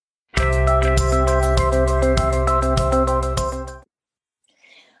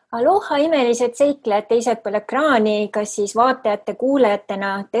Aloha imelised seiklejad teised pool ekraani, kas siis vaatajate,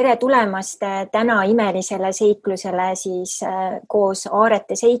 kuulajatena, tere tulemast täna imelisele seiklusele siis koos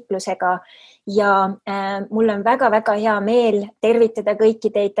Aarete seiklusega. Ja mul on väga-väga hea meel tervitada kõiki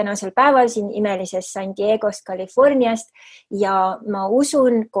teid tänasel päeval siin imelises San Diegost, Californiast. Ja ma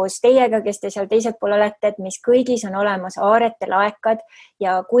usun koos teiega, kes te seal teisel pool olete, et mis kõigis on olemas Aarete laekad.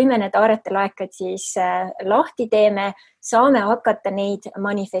 Ja kui me need Aarete laekad siis lahti teeme, saame hakata neid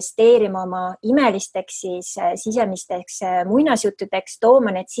manifesteerima oma imelisteks siis sisemisteks muinasjuttudeks, tooma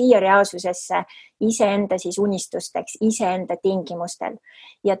need siia reaalsusesse iseenda siis unistusteks, iseenda tingimustel.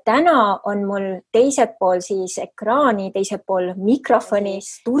 Ja täna on mul teisel pool siis ekraani, teisel pool mikrofoni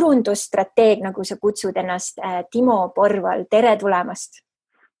turundusstrateeg, nagu sa kutsud ennast, Timo Porval. Tere tulemast!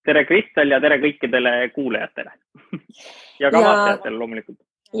 Tere Kristel ja tere kõikidele kuulajatele ja ka vaatajatele loomulikult.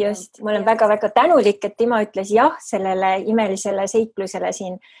 Just, ma olen väga-väga tänulik, et Timo ütles jah sellele imelisele seiklusele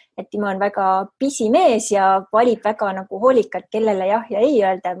siin, et Timo on väga pisimees ja valib väga nagu hoolikalt, kellele jah ja ei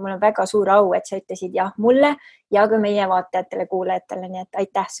öelda. Mul on väga suur au, et sa ütlesid jah mulle ja ka meie vaatajatele, kuulajatele, nii et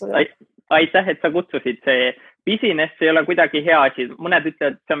aitäh sulle. Aitäh, et sa kutsusid. See pisines ei ole kuidagi hea asi. Mõned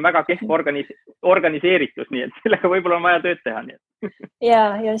ütlevad, et see on väga kehv organiseeritus, nii et sellega võib-olla on vaja tööd teha. Ja,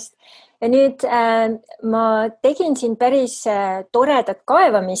 just. Ja nüüd ma tegin siin päris toredat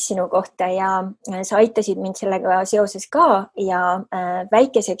kaevamist sinu kohta ja sa aitasid mind sellega seoses ka ja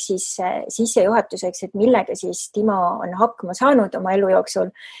väikeseks siis sissejuhatuseks, et millega siis Timo on hakkama saanud oma elu jooksul.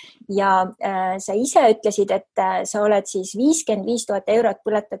 Ja sa ise ütlesid, et sa oled siis 55 000 eurot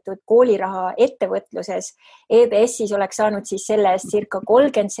põletatud kooliraha ettevõtluses. EBS-is oleks saanud siis selle eest circa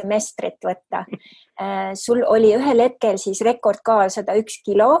 30 semestrit võtta. Sul oli ühel hetkel siis rekordkaal 101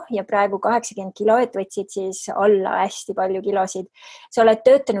 kilo ja praegu 80 kilo, et võtsid siis alla hästi palju kilosid. Sa oled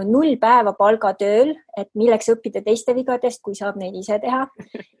töötanud 0 päeva palgatööl, et milleks õppida teiste vigadest, kui saab neid ise teha.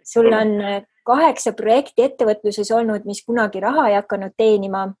 Sul on 8 projekti ettevõtluses olnud, mis kunagi raha ei hakanud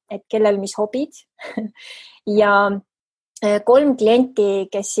teenima, et kellel mis hobid. Ja 3 klienti,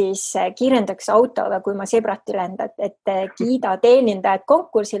 kes siis kiirendaks autoga, kui ma sebrati lendad, et kiida teenindajad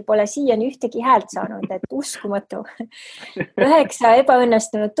konkursil pole siiani ühtegi häält saanud, et uskumatu. 9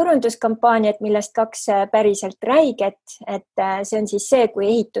 ebaõnnestunud turunduskampaaniat, millest 2 päriselt räiget, et see on siis see,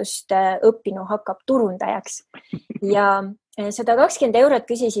 kui ehitust õppinu hakkab turundajaks. Ja 120 eurot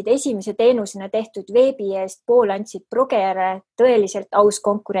küsisid esimese teenusena tehtud veebi eest, pool andsid progejärele, tõeliselt aus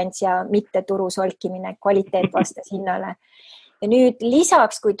konkurents ja mitte turu solkimine, kvaliteet vastas hinnale. Ja nüüd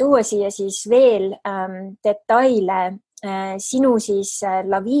lisaks, kui tuua siia siis veel detaile, sinu siis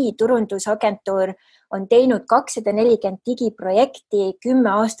Lavi turundusagentuur on teinud 240 digiprojekti, 10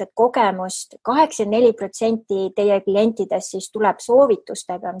 aastat kogemust, 84% teie klientidest siis tuleb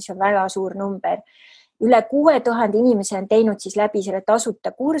soovitustega, mis on väga suur number. Üle 6000 inimese on teinud siis läbi selle tasuta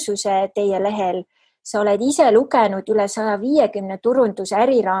kursuse teie lehel. Sa oled ise lugenud üle 150 turunduse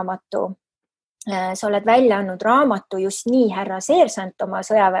äriraamatu. Sa oled välja andnud raamatu just nii härra Seersant oma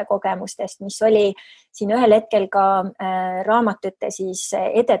sõjaväekogemustest, mis oli siin ühel hetkel ka raamatute siis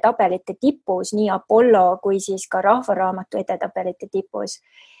edetabelite tipus, nii Apollo kui siis ka rahvaraamatu edetabelite tipus.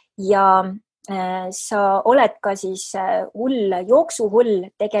 Ja sa oled ka siis jooksuhull,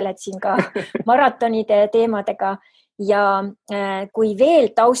 tegeled siin ka maratonide teemadega ja kui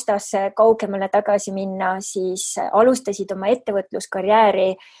veel taustas kaugemale tagasi minna, siis alustasid oma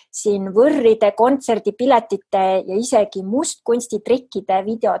ettevõtluskarjääri siin võrride, kontserdipiletite ja isegi mustkunstitrikkide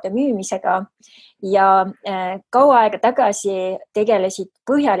videode müümisega ja kaua aega tagasi tegelesid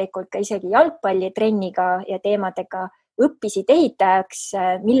põhjalikult ka isegi jalgpallitrenniga ja teemadega, õppisid ehitajaks,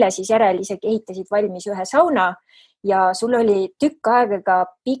 mille siis järel isegi ehitasid valmis ühe sauna ja sul oli tükk aega ka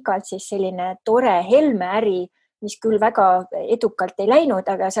pikalt siis selline tore helmeäri, mis küll väga edukalt ei läinud,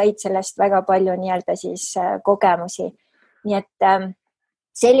 aga said sellest väga palju nii-öelda siis kogemusi. Nii et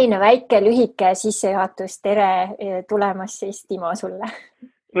selline väike lühike sissejuhatus, tere tulemast siis Timo sulle.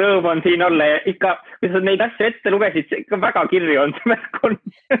 Rõõm on siin olla ja ikka, kui sa neid asju ette lugesid, ikka väga kirju on see märk on.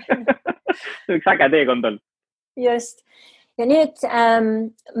 Üks äge teekond on. Just. Ja nüüd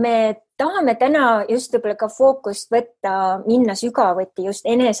me tahame täna just võib-olla ka fookust võtta, minna sügavuti just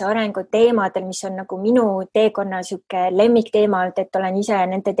enesearengu teemadel, mis on nagu minu teekonna süke lemmikteemalt, et olen ise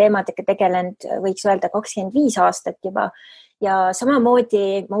nende teemadega tegelenud, võiks öelda 25 aastat juba. Ja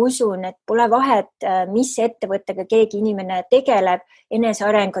samamoodi ma usun, et pole vahet, mis ettevõttega keegi inimene tegeleb,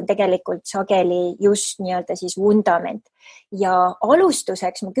 eneseareng on tegelikult sageli just nii-öelda siis vundament. Ja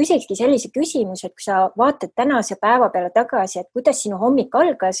alustuseks ma küsikski sellise küsimuse, et kui sa vaatad tänase päeva peale tagasi, et kuidas sinu hommik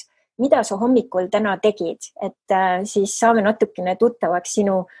algas, mida sa hommikul täna tegid, et siis saame natukene tuttavaks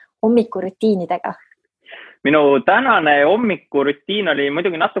sinu hommikurutiinidega. Minu tänane hommikurutiin oli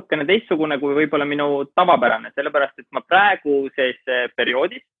muidugi natukene teistsugune kui võib-olla minu tavapärane, sellepärast, et ma praeguses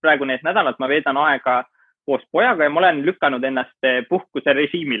perioodis, praegu need nädalad ma veedan aega koos pojaga ja ma olen lükanud ennast puhkuse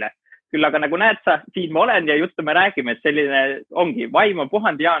režiimile. Küll aga nagu näed sa, siin ma olen ja juttu me räägime, et selline ongi vaim on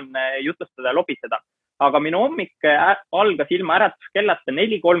puhand ja on jutustada ja lobiseda. Aga minu hommik algas ilma äratuskellasta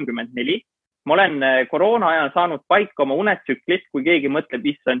 4:34. Ma olen koroona ajal saanud paika oma unetsüklist, kui keegi mõtleb,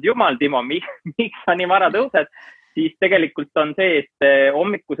 issand jumal, Timo, miks sa nii vara tõused, siis tegelikult on see, et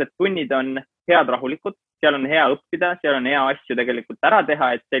hommikused tunnid on head rahulikud, seal on hea õppida, seal on hea asju tegelikult ära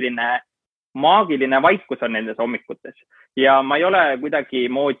teha, et selline maagiline vaikus on nendes hommikutes. Ja ma ei ole kuidagi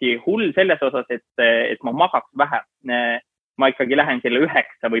moodi hull selles osas, et ma magaks vähe. Ma ikkagi lähen kella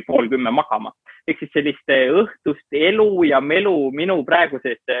 9 või 9:30 magama. Ehk siis sellist õhtust elu ja melu minu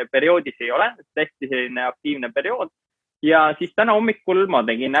praeguses perioodis ei ole, hästi selline aktiivne periood. Ja siis täna hommikul ma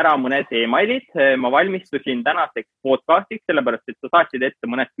tegin ära mõned emailid, ma valmistusin tänaseks podcastiks, sellepärast et sa saatsid ette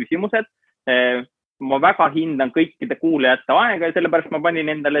mõned küsimused. Ma väga hindan kõikide kuulajate aega ja sellepärast ma panin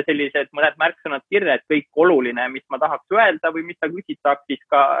endale sellised mõned märksõnad kirja, et kõik oluline, mis ma tahaks öelda või mis sa küsid, saaks siis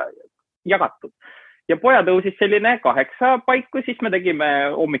ka jagatud. Ja poja tõusis selline 8 paiku, siis me tegime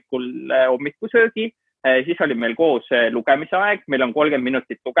hommikul hommikusöögi, siis oli meil koos lugemise aeg, meil on 30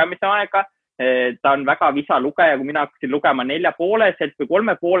 minutit lugemise aega. Ta on väga visa lugeja, kui mina hakkasin lugema 4,5 või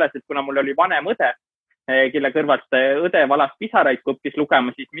 3,5, kuna mul oli vanem õde, kelle kõrvalt õde valas pisaraid, kui õppis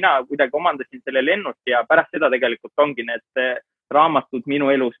lugema, siis mina kuidagi omandasin selle lennut ja pärast seda tegelikult ongi need raamatud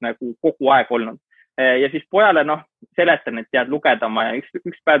minu elus nagu kogu aeg olnud. Ja siis pojale seletan, et tead lugeda ma ja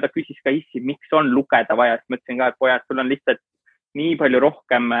üks päev ta küsis ka issi, miks on lugeda vaja. Siis mõtlesin ka, et pojad, sul on lihtsalt nii palju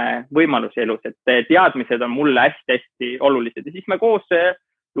rohkem võimalusi elus, et teadmised on mulle hästi-hästi olulised. Ja siis me koos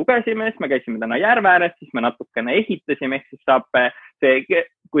lugesime, siis me käisime täna järve ääres, siis me natukene ehitasime, ehk siis saab see,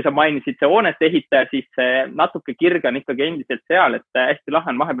 kui sa mainisid see hoonete ehitaja, siis natuke kirge on ikkagi endiselt seal, et hästi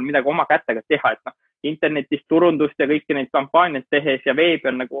lahe on vahepeal midagi oma kätega teha, et internetis turundust ja kõiki neid kampaaniaid tehes ja veebi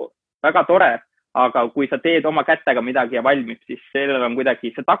on nagu väga tore. Aga kui sa teed oma kätega midagi ja valmib, siis sellel on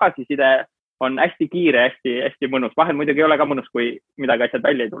kuidagi, see tagasiside on hästi kiire, hästi mõnus. Vahel muidugi ei ole ka mõnus, kui midagi asjad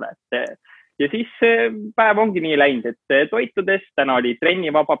välja ei tule. Ja siis päev ongi nii läinud, et toitudes, täna oli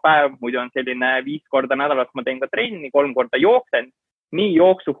trennivaba päev, muidu on selline 5 korda nädalas ma teen ka trenni, 3 korda jooksen. Nii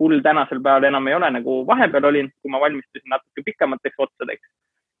jooksu hull tänasel päeval enam ei ole, nagu vahepeal olin, kui ma valmistusin natuke pikemateks otsadeks.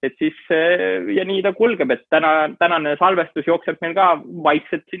 Et siis ja nii ta kulgeb, et tänane salvestus jookseb meil ka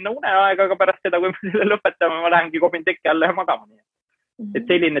vaikselt sinna uneaega, aga pärast seda, kui me selle lõpetame, ma lähengi kobin teki alla ja magama. Et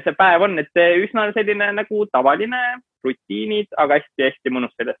selline see päev on, et üsna selline nagu tavaline rutiinid, aga hästi-hästi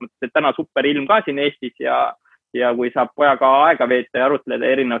mõnus selles mõttes, et täna super ilm ka siin Eestis ja kui saab pojaga aega veeta ja arutleda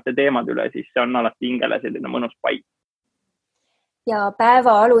erinevate teemade üle, siis see on alati hingele selline mõnus paik. Ja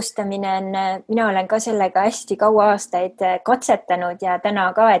päeva alustamine on, mina olen ka sellega hästi kaua aastaid katsetanud ja täna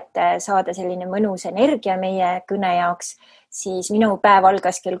ka, et saada selline mõnus energia meie kõne jaoks, siis minu päev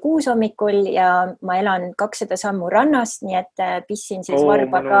algas kell 6 hommikul ja ma elan 200 sammu rannast, nii et pissin siis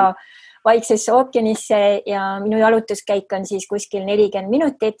varba ka Vaiksesse ookeanisse ja minu jalutuskäik on siis kuskil 40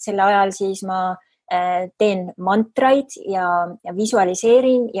 minutit, selle ajal siis ma teen mantraid ja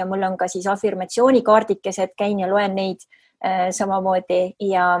visualiseerin ja mul on ka siis afirmatsioonikaardikesed, käin ja loen neid samamoodi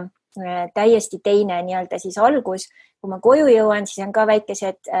ja täiesti teine nii-öelda siis algus. Kui ma koju jõuan, siis on ka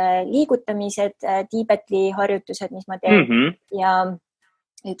väikesed liigutamised, Tiibeti harjutused, mis ma teen ja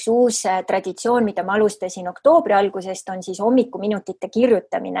üks uus traditsioon, mida ma alustasin oktoobri algusest, on siis hommikuminutite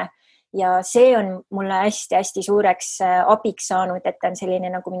kirjutamine ja see on mulle hästi-hästi suureks abiks saanud, et on selline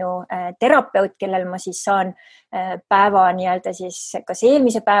nagu minu terapeut, kellel ma siis saan päeva nii-öelda siis kas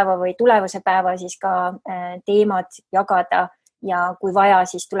eelmise päeva või tulevase päeva siis ka teemad jagada ja kui vaja,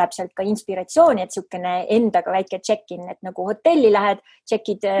 siis tuleb sealt ka inspiratsiooni, et niisugune endaga väike check-in, et nagu hotelli lähed,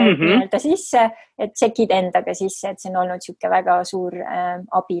 checkid nii-öelda sisse, et checkid endaga sisse, et see on olnud niisugune väga suur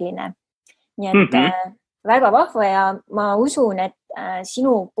abiline. Nii et väga vahva ja ma usun, et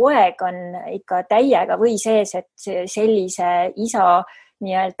sinu poeg on ikka täiega või sees, et sellise isa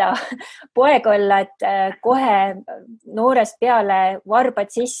nii-öelda poeg olla, et kohe noorest peale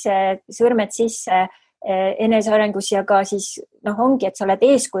varbad sisse, sõrmed sisse enesearengus ja ka siis ongi, et sa oled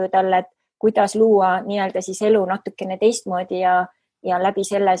eeskuju talle, et kuidas luua nii-öelda siis elu natukene teistmoodi ja läbi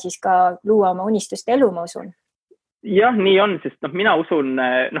selle siis ka luua oma unistuste elu, ma usun. Jah, nii on, sest mina usun,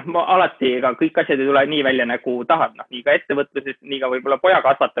 ma alati kõik asjad ei tule nii välja nagu tahad, nii ka ettevõtluses, nii ka võib-olla poja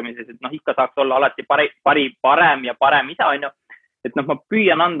kasvatamises, et ikka saaks olla alati parem ja parem isa, on ju. Et ma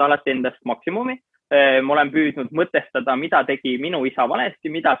püüan anda alati endast maksimumi. Ma olen püüdnud mõtestada, mida tegi minu isa valesti,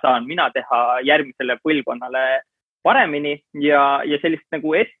 mida saan mina teha järgmisele põlvkonnale paremini ja sellist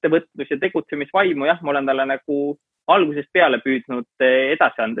nagu ettevõtlus ja tegutsemisvaimu, jah, ma olen talle nagu algusest peale püüdnud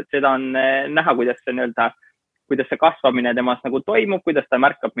edasi anda, et seda on näha, kuidas see kasvamine temas nagu toimub, kuidas ta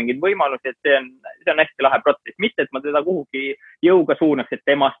märkab mingeid võimalusi, et see on hästi lahe protsess. Mitte, et ma teda kuhugi jõuga suunaks, et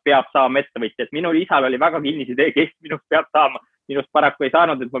temast peab saama ettevõtja, et minul isal oli väga kinnis idee, kes minust peab saama. Minust paraku ei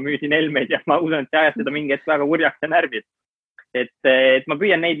saanud, et ma müüsin helmeid ja ma usun, et see ajas seda mingi hetk väga kurjaks ja närvis. Et ma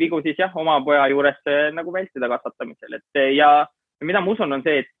püüan neid vigu siis jah, oma poja juures nagu vältida kasvatamisel. Ja mida ma usun on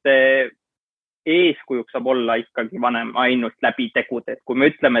see, et eeskujuks saab olla ikkagi vanem ainult läbi tegude. Et kui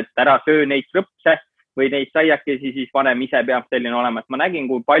me ütleme, et ära söö neid krõpse või neid saiakesi, siis vanem ise peab selline olema. Et ma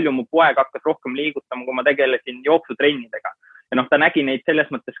nägin, kui palju mu poeg hakkas rohkem liigutama, kui ma tegelesin jooksutrennidega. Ja ta nägi neid selles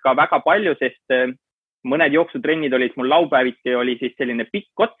mõttes ka väga palju, sest mõned jooksutrennid olid mul laupäeviti, oli siis selline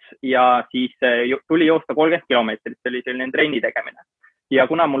pikk ots ja siis tuli joosta 30 kilomeetrit, see oli selline trenni tegemine. Ja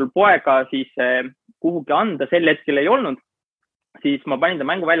kuna mul poega siis kuhugi anda sel hetkel ei olnud, siis ma panin ta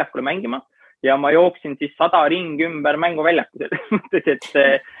mänguväljakule mängima ja ma jooksin siis 100 ringi ümber mänguväljaku selles mõttes,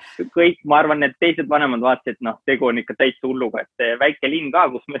 et kõik, ma arvan, need teised vanemad vaatasid, et tegu on ikka täitsa hulluga, et väike linn ka,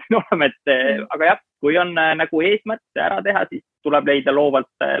 kus me siin oleme, aga jah, kui on nagu eesmärk ära teha, siis tuleb leida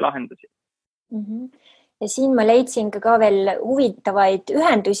loovalt lahendusi. Ja siin ma leidsin ka veel huvitavaid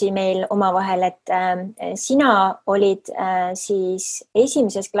ühendusi meil omavahel, et sina olid siis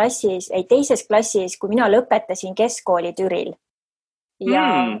teises klassis, kui mina lõpetasin keskkooli Türil. Ja,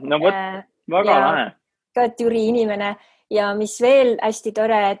 väga lahe. Ka Türi inimene ja mis veel hästi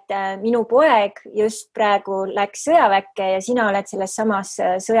tore, et minu poeg just praegu läks sõjaväkke ja sina oled selles samas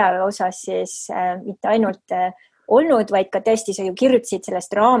sõjaväe osas siis mitte ainult olnud, vaid ka tõesti sa ju kirjutasid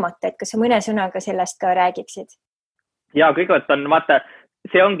sellest raamat, et kas sa mõne sõnaga sellest ka räägiksid? Ja kõigepealt on, vaata,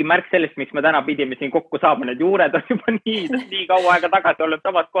 see ongi märk sellest, miks me täna pidime siin kokku saama. Need juured on juba nii kaua aega tagasi olnud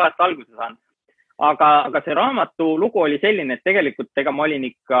samast kohast alguse saanud. Aga see raamatu lugu oli selline, et tegelikult ma olin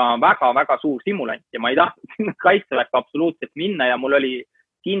ikka väga-väga suur simulant ja ma ei tahtnud sinna kaitseväkke absoluutselt minna ja mul oli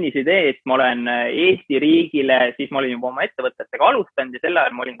kinnis idee, et ma olen Eesti riigile, siis ma olin juba oma ettevõtetega alustanud ja sel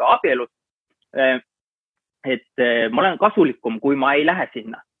ajal ma olin ka abielus. Et ma olen kasulikum, kui ma ei lähe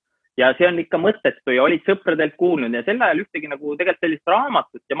sinna. Ja see on ikka mõttetu ja olid sõpradelt kuulnud ja sel ajal ühtegi nagu tegelikult sellist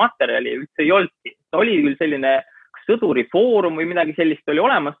raamatut ja materjali üldse ei olnudki. Ta oli küll selline sõdurifoorum või midagi sellist oli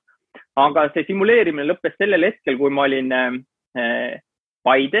olemas, aga see simuleerimine lõppes sellel hetkel, kui ma olin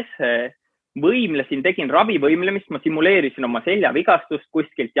Paides, võimlesin, tegin ravivõimlemist, ma simuleerisin oma seljavigastust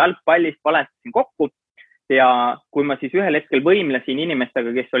kuskilt jalgpallist, valetasin kokku ja kui ma siis ühel hetkel võimlesin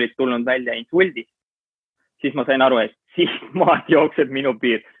inimestega, kes olid tulnud välja insuldist, siis ma sain aru, et siis maad jookseb minu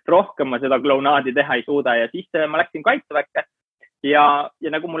piir. Rohkem ma seda klounaadi teha ei suuda ja siis ma läksin kaitseväkke ja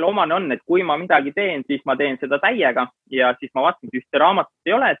nagu mulle omane on, et kui ma midagi teen, siis ma teen seda täiega ja siis ma vaatasin, et ühte raamatut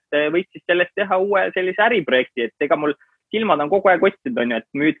ei ole, et võiks siis sellest teha uue sellise äriprojekti, et ega mul silmad on kogu aeg otsinud, on ju,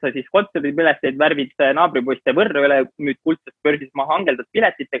 et müüd sa siis kontserdipileteid, värvid naabripoiste võrru üle, müüd kuldsest börsis maha hangeldad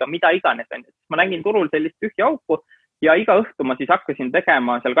piletitega, mida iganes on. Ma nägin turul sellist tühja auku ja iga õhtu ma siis hakkasin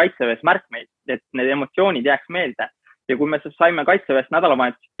tegema seal kaitseväes märkmeid, et need emotsioonid jääks meelde. Ja kui me saime kaitseväest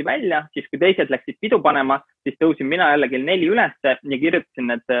nädalavahetuseti välja, siis kui teised läksid pidu panema, siis tõusin mina jälle kell 4 üles ja kirjutasin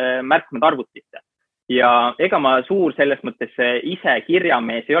need märkmed arvutisse. Ja ega ma suur selles mõttes ise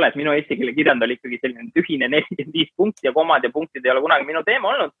kirjamees ei ole, et minu eesti keele kirjand oli ikkagi selline tühine 45 punkti ja komad ja punktid ei ole kunagi minu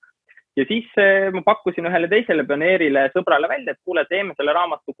teema olnud. Ja siis ma pakkusin ühele teisele pioneerile sõbrale välja, et kuule, teeme selle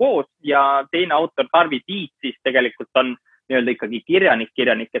raamatu koos ja teine autor Tarvi Tiit siis tegelikult on nii-öelda ikkagi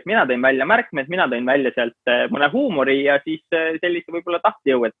kirjanik, et mina tõin välja märkmed, mina tõin välja sealt mõne huumori ja siis sellise võib-olla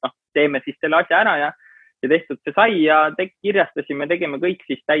tahtjõu, et teeme siis selle asja ära ja tehtud see sai ja kirjastasime, tegime kõik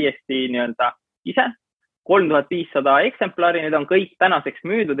siis täiesti nii-öelda ise. 3500 eksemplari, need on kõik tänaseks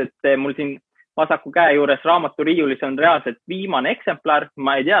müüdud, et mul siin vasaku käe juures raamaturiiulis on reaalselt viimane eksemplar.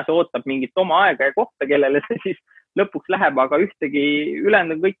 Ma ei tea, see ootab mingit oma aega ja kohta, kellele see siis lõpuks läheb, aga ühtegi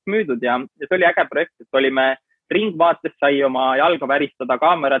ülejäänud on kõik müüdud ja see oli äge projekt, et olime Ringvaates, sai oma jalga väristada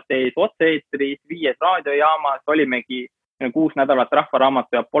kaamerate ees, otse-eetris, 5 raadiojaamas, olimegi 6 nädalat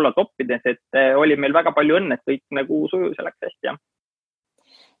Rahvaraamatu ja Apollo toppides, et oli meil väga palju õnne, et kõik nagu sujus ja läks hästi.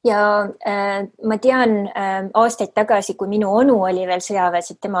 Ja ma tean aastaid tagasi, kui minu onu oli veel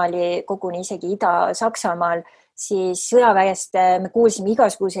sõjaväes, et tema oli koguni isegi Ida-Saksamaal, siis sõjaväest me kuulsime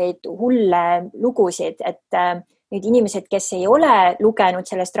igasuguseid hulle lugusid, et nüüd inimesed, kes ei ole lugenud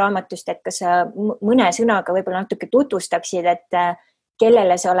sellest raamatust, et kas sa mõne sõnaga võib-olla natuke tutvustaksid, et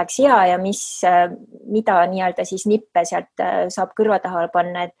kellele see oleks hea ja mida nii-öelda siis nippe sealt saab kõrva taha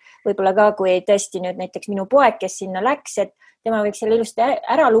panna, et võib-olla ka, kui tõesti nüüd näiteks minu poeg, kes sinna läks, et tema võiks selle ilusti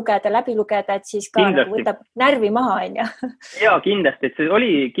ära lugeda, läbi lugeda, et siis ka nagu võtab närvi maha, on ju. Ja kindlasti, et see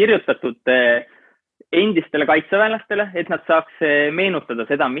oli kirjutatud endistele kaitseväelastele, et nad saaks meenutada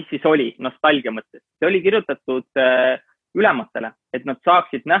seda, mis siis oli nostalgia mõttes. See oli kirjutatud ülematele, et nad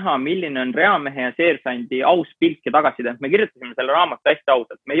saaksid näha, milline on reamehe ja seersandi aus pilk ja tagasiside. Me kirjutasime selle raamatu hästi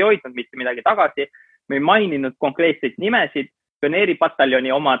ausalt. Me ei hoidnud mitte midagi tagasi, me ei maininud konkreetseid nimesid,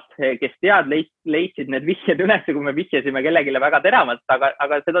 pioneeripataljoni omad, kes leidsid need vihjed üles, kui me vihjasime kellegile väga teravalt,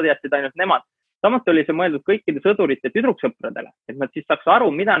 aga seda teadsid ainult nemad. Samuti oli see mõeldud kõikide sõdurite tüdruksõpradele, et nad siis saaks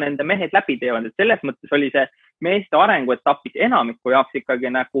aru, mida nende mehed läbi teevad. Et selles mõttes oli see meeste arenguetapis enamiku jaoks ikkagi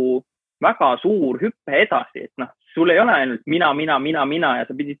nagu väga suur hüppe edasi, et sul ei ole ainult mina ja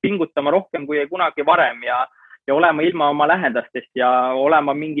sa pidid pingutama rohkem kui kunagi varem ja olema ilma oma lähedastest ja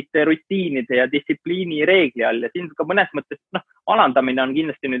olema mingite rutiinide ja distsipliini reegli all. Ja siin ka mõnes mõttes alandamine on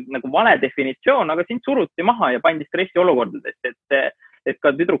kindlasti nüüd nagu vale definitsioon, aga siin suruti maha ja pandi stressi olukordadest, et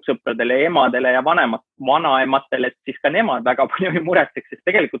ka tüdruksõpradele ja emadele ja vanaematele, et siis ka nemad väga palju ei muretseks, sest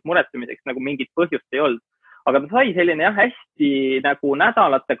tegelikult muretsemiseks nagu mingit põhjust ei olnud. Aga ta sai selline hästi nagu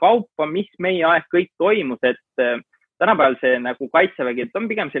nädalate kaupa, mis meie aeg kõik toimus, et tänapäeval see nagu kaitsevägi, et on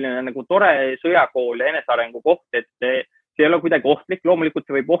pigem selline nagu tore sõjakool ja enesearengu koht, et see ei ole kuidagi ohtlik. Loomulikult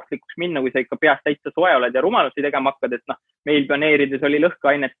see võib ohtlikuks minna, kui sa ikka peast täitsa soe oled ja rumalusi tegema hakkad, et meil pioneerides oli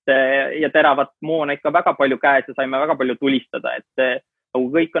lõhkeainet ja teravat moona ikka väga palju käes ja saime väga palju tulistada, et kui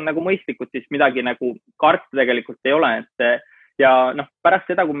kõik on nagu mõistlikud, siis midagi nagu karta tegelikult ei ole, et ja pärast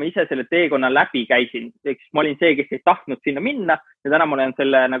seda, kui ma ise selle teekonna läbi käisin, eks ma olin see, kes ei tahtnud sinna minna ja täna ma olen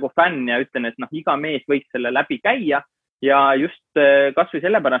selle nagu fänn ja ütlen, et iga mees võiks selle läbi käia ja just kas või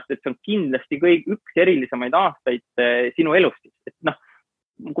sellepärast, et see on kindlasti üks erilisemaid aastaid sinu elust. Et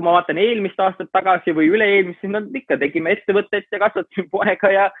kui ma vaatan eelmist aastat tagasi või üle-eelmist, siis ikka tegime ettevõtteid ja kasvatasime poega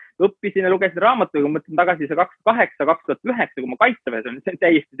ja õppisin ja lugesin raamatuga, mõtlen tagasi see 2008-2009, kui ma kaitseväes on, see on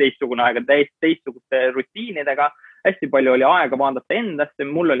täiesti teistsugune aega, täiesti teistsuguste rutiinidega, hästi palju oli aega vaadata endasse,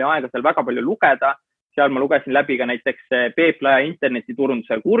 mul oli aega seal väga palju lugeda, seal ma lugesin läbi ka näiteks Peep Laja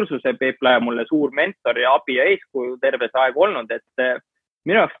internetiturunduse kursuse, Peep Laja mulle suur mentor ja abi ja eeskuju terve see aeg olnud, et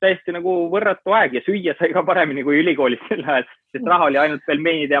minu jaoks täiesti nagu võrratu aeg ja süüa sai ka paremini kui ülikoolis sel ajal, sest raha oli ainult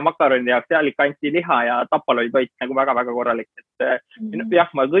pelmeenide ja makaronide jaoks, seal ikka anti liha ja Tapal oli toit nagu väga-väga korralik. Et jah,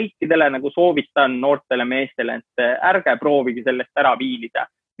 ma kõikidele nagu soovitan noortele meestele, et ärge proovige sellest ära viilida.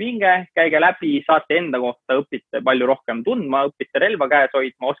 Minge, käige läbi, saate enda kohta, õpite palju rohkem tundma, õpite relva käes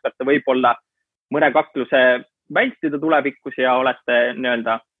hoidma, oskate võib-olla mõne kakluse vältida tulevikus ja olete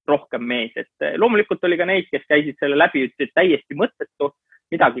rohkem mees. Et loomulikult oli ka neid, kes käisid selle läbi, ütlesid täiesti mõttetu,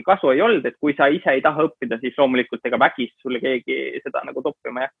 midagi kasu ei olnud, et kui sa ise ei taha õppida, siis loomulikult ega vägis sulle keegi seda nagu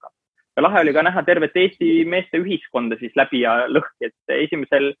toppima ei hakka. Ja lahe oli ka näha tervet Eesti meeste ühiskonda siis läbi ja lõhki, et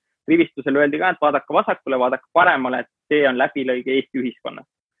esimesel rivistusel öeldi ka, et vaadake vasakule, vaadake paremale, et see on läbilõige Eesti ühiskonna.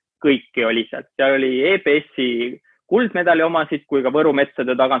 Kõiki oli sealt. Seal oli EBS-i kuldmedali omasid kui ka Võru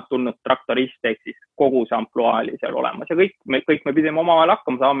metsade tagant tulnud traktoriste, ehk siis kogu see ampluaa oli seal olemas ja kõik me pidime omavahel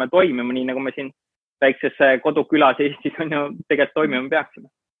hakkama saama toimima, nii nagu me siin väikses kodukülas Eestis on ju tegelikult toimima peaksime.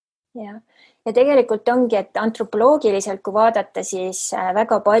 Ja tegelikult ongi, et antropoloogiliselt, kui vaadata, siis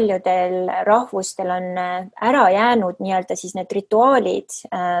väga paljudel rahvustel on ära jäänud siis need rituaalid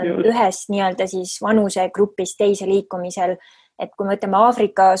ühes siis vanusegrupis teise liikumisel. Et kui me võtame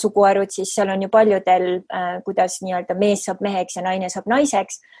Aafrika suguharud, siis seal on ju paljudel, kuidas mees saab meheks ja naine saab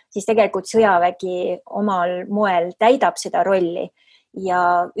naiseks, siis tegelikult sõjavägi omal moel täidab seda rolli.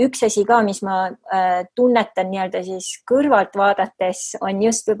 Ja üks asi ka, mis ma tunnetan siis kõrvalt vaadates, on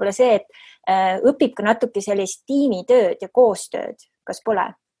just võib-olla see, et õpib ka natuke sellist tiimitööd ja koostööd. Kas pole?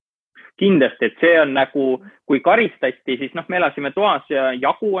 Kindlasti, et see on nagu, kui karistati, siis me elasime toas ja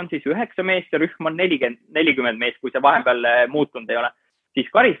jagu on siis 9 meest ja rühm on 40 meest, kui see vahepeal muutunud ei ole. Siis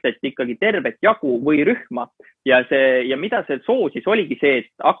karistati ikkagi tervet jagu või rühma ja mida see soosis oligi see, et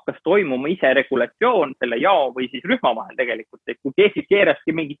hakkas toimuma ise regulatsioon selle jao või siis rühma vahel tegelikult, et kui keegi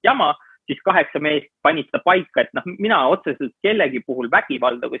keeraski mingit jama, siis 8 meest panid ta paika, et mina otseselt kellegi puhul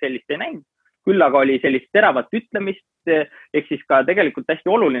vägivalda kui sellist ei näinud. Küll aga oli sellist teravat ütlemist, ehk siis ka tegelikult hästi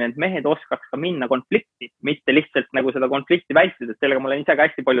oluline, et mehed oskaks ka minna konflikti, mitte lihtsalt nagu seda konflikti vältida, et sellega ma olen ise ka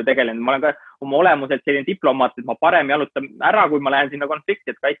hästi palju tegelenud. Ma olen ka oma olemuselt selline diplomaat, et ma parem jalutan ära, kui ma lähen sinna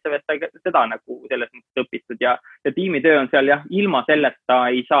konflikti, et kaitseväest sai seda nagu selles mõttes õpitud ja tiimitöö on seal ilma selleta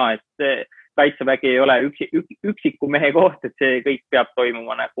ei saa, et kaitsevägi ei ole üksiku mehe koht, et see kõik peab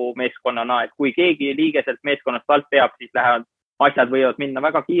toimuma nagu meeskonnana, et kui keegi liigeselt meeskonnast alt peab, siis lähevad asjad võivad minna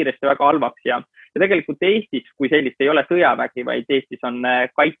väga kiiresti, väga halvaks ja tegelikult Eestis, kui sellist ei ole sõjavägi, vaid Eestis on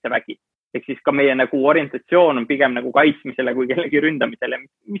kaitsevägi. Ehk siis ka meie nagu orientatsioon on pigem nagu kaitsmisele kui kellegi ründamisele,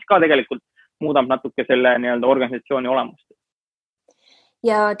 mis ka tegelikult muudab natuke selle organisatsiooni olemust.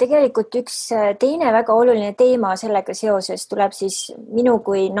 Ja tegelikult üks teine väga oluline teema sellega seoses tuleb siis minu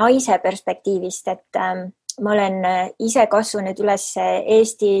kui naise perspektiivist, et ma olen ise kasvanud üles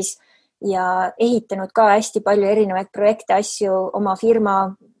Eestis ja ehitanud ka hästi palju erinevaid projekte, asju, oma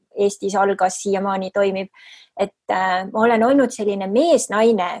firma Eestis algas, siiamaani toimib. Et ma olen olnud selline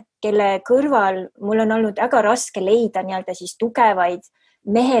mees-naine, kelle kõrval mul on olnud väga raske leida nii-öelda siis tugevaid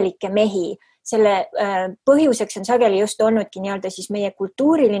mehelikke mehi. Selle põhjuseks on sageli just olnudki nii-öelda siis meie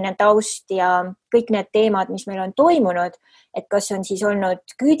kultuuriline taust ja kõik need teemad, mis meil on toimunud, et kas on siis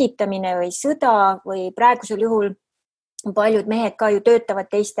olnud küüditamine või sõda või praegusel juhul paljud mehed ka ju töötavad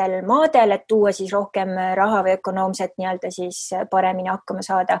teistel maadel, et tuua siis rohkem raha või ökonoomset nii-öelda siis paremini hakkama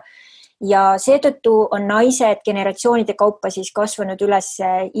saada. Ja seetõttu on naised generatsioonide kaupa siis kasvanud üles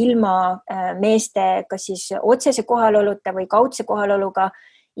ilma meeste kas siis otsese kohaloluta või kaudse kohaloluga.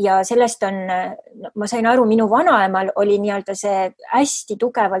 Ja sellest on, ma sain aru, minu vanaemal oli nii-öelda see hästi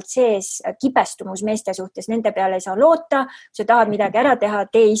tugevalt sees kibestumus meeste suhtes, nende peale ei saa loota, kui sa tahad midagi ära teha,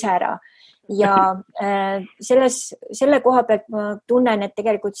 tee ise ära. Ja selle koha pealt ma tunnen, et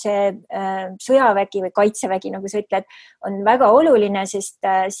tegelikult see sõjavägi või kaitsevägi, nagu sa ütled, on väga oluline, sest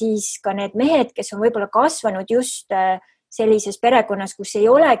siis ka need mehed, kes on võib-olla kasvanud just sellises perekonnas, kus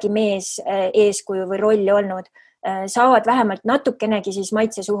ei olegi mees eeskuju või rolli olnud, saavad vähemalt natukenegi siis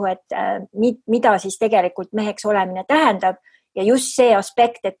maitse suhu, et mida siis tegelikult meheks olemine tähendab. Ja just see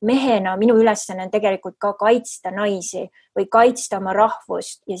aspekt, et mehena minu ülesanne on tegelikult ka kaitsta naisi või kaitsta oma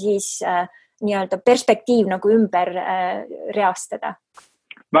rahvust ja siis nii-öelda perspektiiv nagu ümber reastada.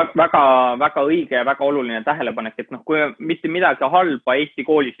 Väga õige ja väga oluline tähelepanek, et kui mitte midagi halba Eesti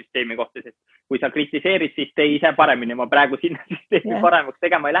koolisüsteemi kohta, sest kui sa kritiseerid, siis tee ise paremini, ma praegu sinna süsteemi paremaks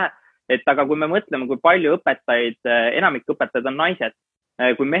tegema ei lähe. Et aga kui me mõtleme, kui palju õpetajaid, enamik õpetajad on naised,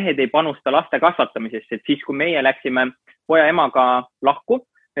 kui mehed ei panusta laste kasvatamisesse, et siis kui meie läksime poja emaga lahku,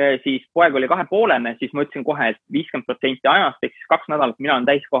 siis poeg oli 2,5, siis ma ütlesin kohe, et 50% ajast, ehk siis 2 nädalat mina olen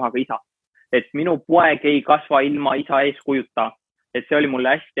täiskohaga isa. Et minu poeg ei kasva ilma isa eeskujuta. Et see oli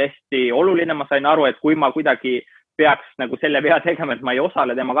mulle hästi oluline. Ma sain aru, et kui ma kuidagi peaks nagu selle vea tegema, et ma ei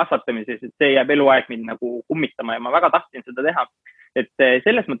osale tema kasvatamises, et see jääb eluaeg mind nagu kummitama ja ma väga tahtsin seda teha. Et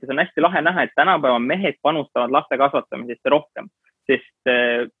selles mõttes on hästi lahe näha, et tänapäeva mehed panustavad laste kasvatamisest rohkem, sest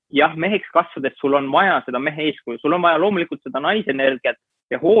jah, meheks kasvades sul on vaja seda mehe eeskuju, sul on vaja loomulikult seda naisenergiat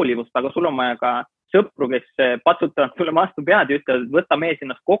ja hoolivust, aga sul on vaja ka sõpru, kes patsutavad sulle vastu pead ja ütlevad, et võta mees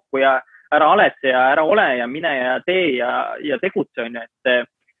ennast kokku ja ära aletse ja ära ole ja mine ja tee ja tegutse on ju,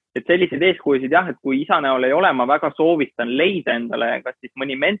 et sellised eeskujusid jah, et kui isa näol ei ole, ma väga soovitan leida endale kas siis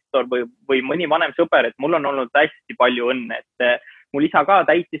mõni mentor või mõni vanem sõber, et mul on olnud hästi palju õnne, et mul isa ka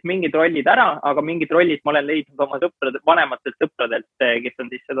täitis mingid rollid ära, aga mingid rollid ma olen leidnud oma vanematelt sõpradelt, kes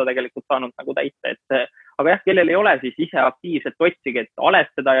on siis seda tegelikult saanud nagu täita. Aga jah, kellel ei ole, siis ise aktiivselt otsige, et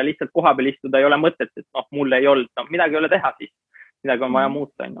alestada ja lihtsalt koha peal istuda ei ole mõtet, et mul ei olnud, midagi ei ole teha siis, midagi on vaja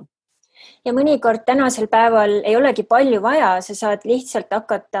muuta. Ja mõnikord tänasel päeval ei olegi palju vaja, sa saad lihtsalt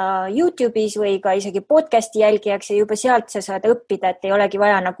hakata YouTube'is või ka isegi podcasti jälgijaks ja juba sealt sa saad õppida, et ei olegi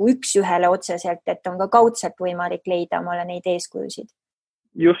vaja nagu üks-ühele otseselt, et on ka kaudselt võimalik leida omale neid eeskujusid.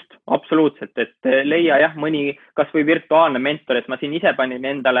 Just, absoluutselt, et leia jah mõni kas või virtuaalne mentor, et ma siin ise panin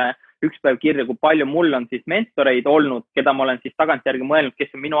endale üks päev kirja, kui palju mul on siis mentoreid olnud, keda ma olen siis tagantjärgi mõelnud,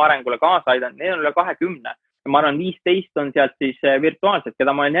 kes on minu arengule kaasa aidanud, need on üle 20. Ja ma arvan, 15 on sealt siis virtuaalselt,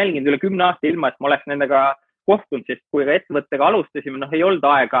 keda ma olen jälginud üle 10 aasta ilma, et ma oleks nendega kohtunud, sest kui ka ettevõttega alustasime, ei olnud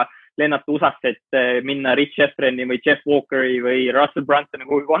aega lennata USA-sse, et minna Rich Efreni või Jeff Walkeri või Russell Brunsoni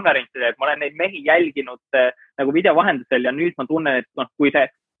kuhugi konverentsile, et ma olen neid mehi jälginud nagu video vahendusel ja nüüd ma tunnen, et kui see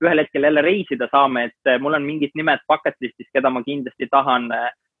ühel hetkel jälle reisida saame, et mul on mingid nimed bucket listis, keda ma kindlasti tahan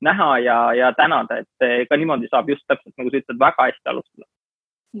näha ja tänada, et ka niimoodi saab just täpselt, nagu sa ütled, väga hästi alustada.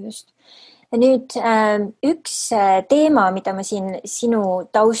 Just. Ja nüüd üks teema, mida ma siin sinu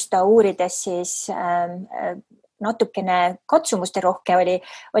tausta uurides siis natukene katsumuste rohke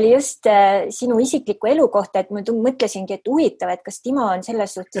oli just sinu isikliku elu kohta, et ma mõtlesingi, et huvitav, et kas Timo on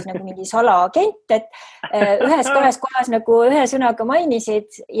selles suhtes nagu mingi salaagent, et ühes-kahes kohas nagu ühe sõnaga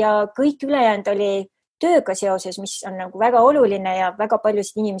mainisid ja kõik ülejäänud oli tööga seoses, mis on nagu väga oluline ja väga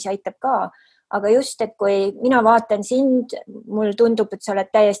paljusid inimesi aitab ka. Aga just, et kui mina vaatan sind, mul tundub, et sa oled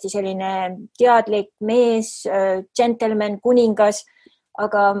täiesti selline teadlik mees, gentleman, kuningas,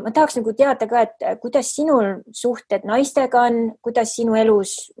 aga ma tahaks nagu teada ka, et kuidas sinul suhted naistega on, kuidas sinu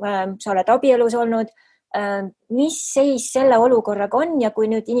elus, sa oled abielus olnud, mis seis selle olukorraga on ja kui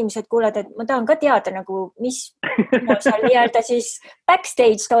nüüd inimesed kuulavad, et ma tahan ka teada nagu, mis seal nii-öelda siis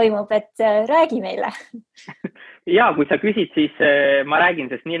backstage toimub, et räägi meile. Ja kui sa küsid, siis ma räägin,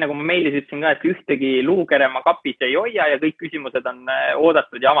 sest nii nagu ma meilis ütlesin ka, et ühtegi luukere ma kapis ei hoia ja kõik küsimused on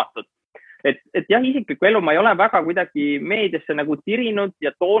oodatud ja avatud. Et jah, isiklikku elu ma ei ole väga kuidagi meediasse nagu tirinud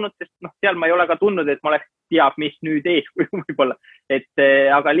ja toonud, sest seal ma ei ole ka tundnud, et ma oleks teab, mis nüüd eeskuju võib-olla.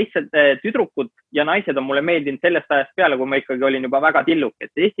 Aga lihtsalt tüdrukud ja naised on mulle meeldinud sellest ajast peale, kui ma ikkagi olin juba väga tilluk,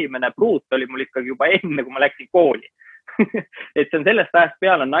 et esimene pruut oli mul ikkagi juba enne, kui ma läksin kooli. Et see on sellest ajast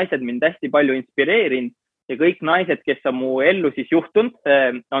peale, on naised mind hästi palju inspireerinud ja kõik naised, kes on mu ellu siis juhtunud,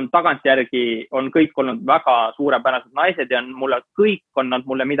 on tagantjärgi, on kõik olnud väga suurepärased naised ja kõik on nad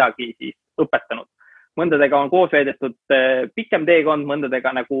mulle midagi siis õpetanud. Mõndadega on koos veedetud pikem teekond,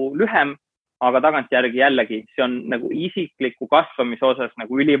 mõndadega nagu lühem, aga tagantjärgi jällegi, see on nagu isikliku kasvamise osas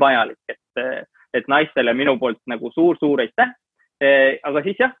nagu ülivajalik, et naistele minu poolt nagu suur aitäh. Aga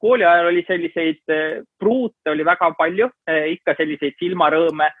siis jah, kooli ajal oli selliseid pruute oli väga palju, ikka selliseid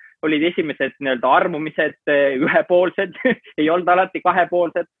silmarõõme, olid esimesed armumised ühepoolsed, ei olnud alati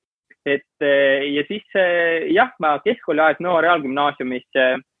kahepoolsed. Ja siis jah, ma keskkooli aeg Nõo reaalgümnaasiumis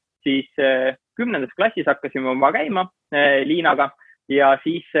siis 10. klassis hakkasime juba käima Liinaga ja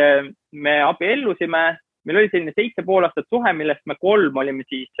siis me abiellusime. Meil oli selline 7,5 aastat suhe, millest me 3 olime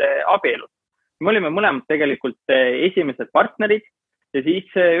siis abielus. Me olime mõlemad tegelikult esimesed partnerid. Ja siis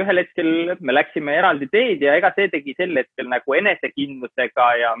ühel hetkel me läksime eraldi teed ja ega see tegi sel hetkel nagu enesekindlusega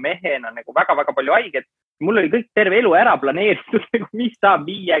ja mehena nagu väga-väga palju haiget. Mul oli kõik terve elu ära planeeritud, mis saab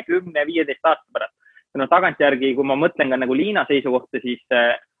 5, 10, 15 aasta pärast. Tagantjärgi, kui ma mõtlen ka nagu Liina seisukohta, siis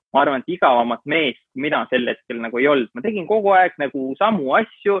ma arvan, et igavamat meest mina sel hetkel nagu ei olnud. Ma tegin kogu aeg nagu samu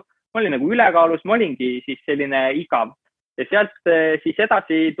asju, ma olin nagu ülekaalus, ma olingi siis selline igav. Ja sealt siis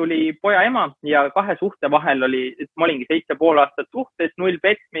edasi tuli poja ema ja 2 suhte vahel oli, et ma olingi 7,5 aastat suhtes, 0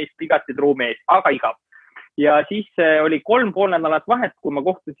 petsmist, igati truumees, aga igav. Ja siis oli 3,5 nädalat vahet, kui ma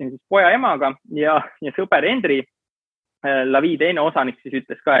kohtusin siis poja emaga ja sõber Hendri, Lavi teine osanik, siis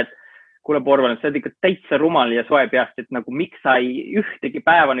ütles ka, et kuule Porval, sa oled ikka täitsa rumal ja soe peast, et nagu miks sa ühtegi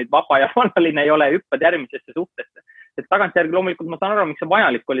päeva nüüd vaba ja vannaline ei ole, hüppad järgmisesse suhtesse. Et tagantjärgi loomulikult ma saan aru, miks see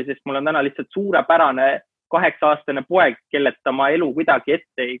vajalik oli, sest mul on täna lihtsalt suurepärane 8-aastane poeg, kelleta ma elu kuidagi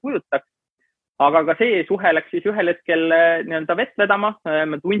ette ei kujutaks. Aga ka see suhe läks siis ühel hetkel vett vedama.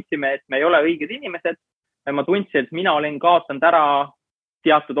 Me tundsime, et me ei ole õiged inimesed. Ma tundsin, et mina olen kaotanud ära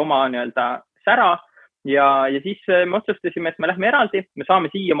teatud oma sära ja siis me otsustasime, et me lähme eraldi. Me saame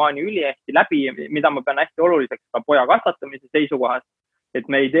siiamaani ülihästi läbi, mida ma pean hästi oluliseks ka poja kasvatamise seisukohast. Et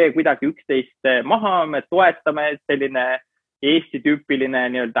me ei tee kuidagi üksteist maha, me toetame selline Eesti tüüpiline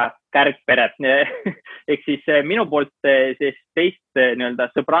kärgperet. Ehk siis minu poolt teist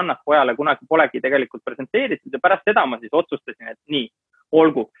sõbrannat pojale kunagi polegi tegelikult presenteeritud ja pärast seda ma siis otsustasin, et nii,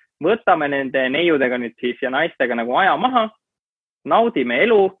 olgu, võtame nende neiudega nüüd siis ja naistega nagu aja maha, naudime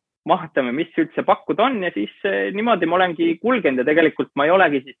elu, vaatame, mis üldse pakkuda on ja siis niimoodi ma olengi kulgenud ja tegelikult ma ei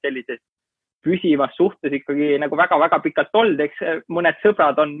olegi siis sellises püsivas suhtes ikkagi nagu väga-väga pikalt olnud, eks mõned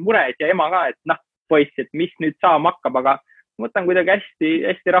sõbrad on mures ja ema ka, et poiss, et mis nüüd saama hakkab, aga võtan kuidagi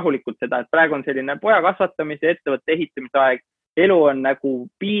hästi rahulikult seda, et praegu on selline poja kasvatamise, ettevõtte ehitamise aeg, elu on nagu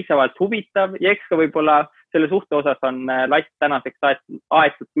piisavalt huvitav ja eks ka võib-olla selle suhte osas on last tänaseks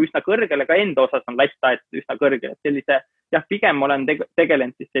aetud üsna kõrgele, ka enda osas on last aetud üsna kõrgele. Sellise, jah, pigem olen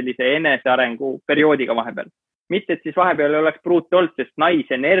tegelenud siis sellise enesearengu perioodiga vahepeal. Mitte, et siis vahepeal ei oleks pruuti olnud, sest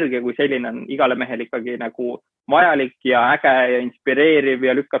naisenergia kui selline on igale mehel ikkagi nagu vajalik ja äge ja inspireeriv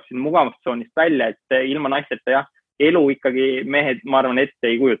ja lükkab siin mugavustsoonist välja, et ilma naisteta jah, elu ikkagi mehed, ma arvan, ette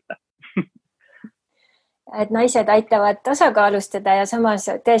ei kujuta. Et naised aitavad tasakaalustada ja samas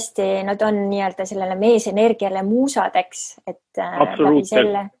tõesti nad on nii-öelda sellele meesenergiale muusadeks, et läbi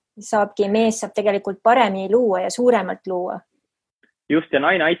selle mees saab tegelikult paremini luua ja suuremalt luua. Just ja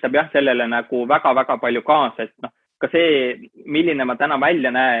naine aitab jah sellele nagu väga-väga palju kaasa, et ka see, milline ma täna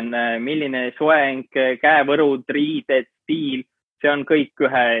välja näen, milline soeng, käevõrud, riided, stiil, see on kõik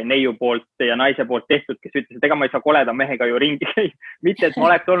ühe neiu poolt ja naise poolt tehtud, kes ütles, et ega ma ei saa koleda mehega ju ringi käia. Mitte, et ma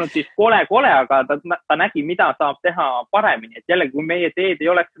oleks olnud siis kole, aga ta nägi, mida saab teha paremini. Et jällegi, kui meie teed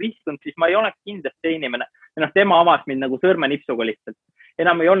ei oleks ristunud, siis ma ei oleks kindlasti see inimene. Ja tema avas mind nagu sõrmenipsuga lihtsalt.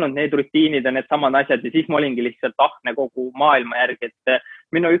 Enam ei olnud need rutiinid ja need samad asjad ja siis ma olingi lihtsalt ahne kogu maailma järgi. Et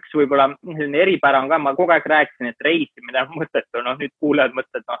minu üks võib-olla eripära on ka, ma kogu aeg rääkisin, et reisimine on mõttetu. Nüüd kuulejad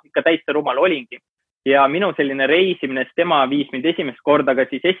mõtted, ikka täitsa rumal olingi. Ja minu selline reisimine, tema viis mind esimest korda, aga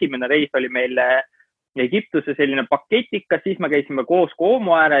siis esimene reis oli meil Egiptuse selline paketika, siis me käisime koos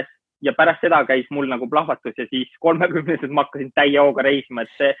Koomo ääres ja pärast seda käis mul nagu plahvatus ja siis 30-sed ma hakkasin täie hooga reisima,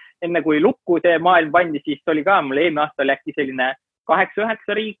 et enne kui lukku see maailm pandi, siis oli ka mul eelmine aasta oli äkki selline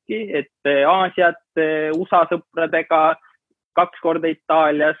 8-9 riiki, et Aasiat, USA sõpradega, 2 korda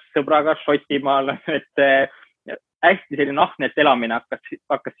Itaalias, sõbraga Šotimaal, et hästi selline ahnelt elamine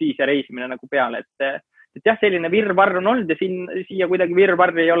hakkas siis ja reisimine nagu peale, et jah, selline virvarr on olnud ja siia kuidagi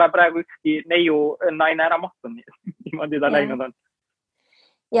virvarri ei ole praegu ükski neiu naine ära mahtunud, niimoodi ta läinud on.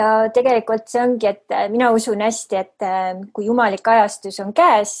 Ja tegelikult see ongi, et mina usun hästi, et kui jumalik ajastus on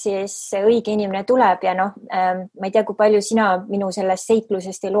käes, siis õige inimene tuleb ja ma ei tea, kui palju sina minu sellest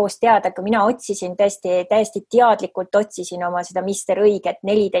seiklusest ja loost tead, aga mina otsisin täiesti teadlikult otsisin oma seda Mister Õiget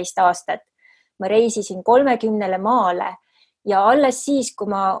 14 aastat. Ma reisisin 30 maale ja alles siis, kui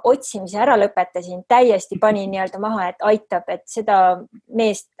ma otsimise ära lõpetasin, täiesti panin nii-öelda maha, et aitab, et seda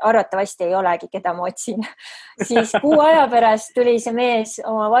meest arvatavasti ei olegi, keda ma otsin. Siis kuu aja pärast tuli see mees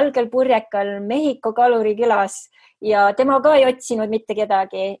oma valgel purjekal Mehhiko kaluri külas ja tema ka ei otsinud mitte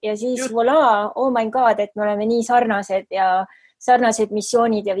kedagi. Ja siis voilà, oh my god, et me oleme nii sarnased ja sarnased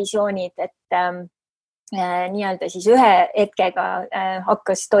missioonid ja visioonid, et nii-öelda siis ühe hetkega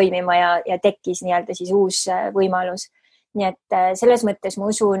hakkas toimima ja tekkis nii-öelda siis uus võimalus. Nii et selles mõttes ma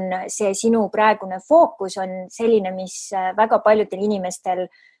usun, see sinu praegune fookus on selline, mis väga paljudel inimestel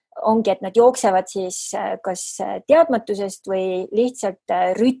ongi, et nad jooksevad siis kas teadmatusest või lihtsalt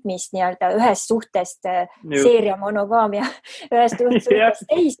rütmist nii-öelda ühest suhtest seeria monogaamia ühest suhtest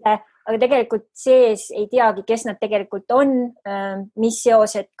teise, aga tegelikult sees ei teagi, kes nad tegelikult on, mis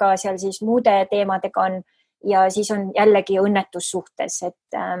seosed ka seal siis muude teemadega on ja siis on jällegi õnnetussuhtes,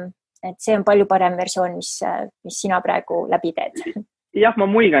 et see on palju parem versioon, mis sina praegu läbi teed. Jah, ma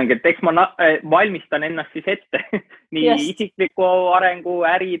muigangi, et eks ma valmistan ennast siis ette nii isikliku arengu,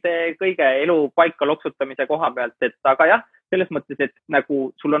 äride, kõige elu paika loksutamise koha pealt, et aga jah, selles mõttes, et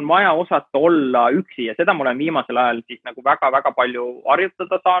nagu sul on vaja osata olla üksi ja seda ma olen viimasel ajal siis nagu väga-väga palju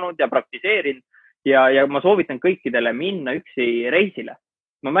harjutada saanud ja praktiseerin ja ma soovitan kõikidele minna üksi reisile.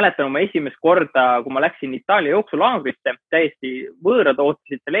 Ma mäletan oma esimest korda, kui ma läksin Itaalia jooksulaagrisse, täiesti võõrad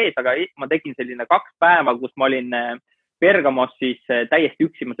ootasid seal ees, aga ma tegin selline 2 päeva, kus ma olin Bergamos siis täiesti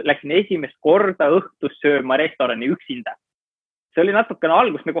üksi. Ma läksin esimest korda õhtus sööma restorani üksinda. See oli natukene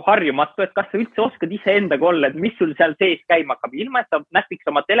algus nagu harjumatu, et kas sa üldse oskad ise endaga olla, et mis sul seal sees käima hakkab, ilma et sa näpiks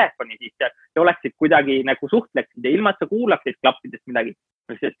oma telefoni sisse ja oleksid kuidagi nagu suhtleksid ja ilma et sa kuulaksid klappidest midagi.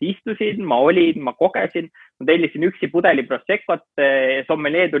 Istusin, ma kogesin, ma tellisin üksi pudeli Proseccot,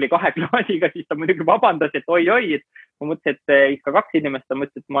 sommelee tuli 2 klaasiga, siis ta muidugi vabandas, et oi, et ma mõtlesin, et ikka 2 inimest, ta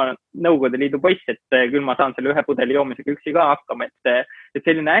mõtlesin, et ma Nõukogude Liidu poiss, et küll ma saan selle 1 pudeli joomisega üksi ka hakkama, et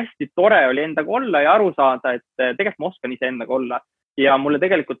selline hästi tore oli endaga olla ja aru saada, et tegelikult ma oskan ise endaga olla ja mulle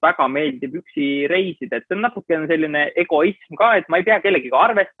tegelikult väga meeldib üksi reisida, et see on natukene selline egoism ka, et ma ei pea kellegiga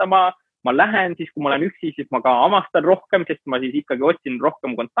arvestama, ma lähen siis, kui ma olen üksi, siis ma ka amastan rohkem, sest ma siis ikkagi otsin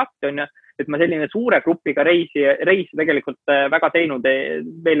rohkem kontakte, et ma selline suure grupiga reisi tegelikult väga teinud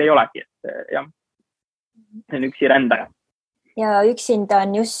veel ei olegi, et jah, see on üksi rändaja. Ja üksinda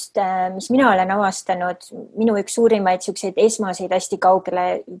on just, mis mina olen avastanud, minu üks suurimaid selliseid esmaseid hästi kaugele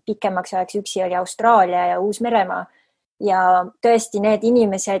pikemaks ajaks üksi oli Austraalia ja Uus-Meremaa. Ja tõesti need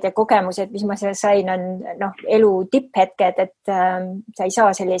inimesed ja kogemused, mis ma seal sain, on elu tipphetked, et sa ei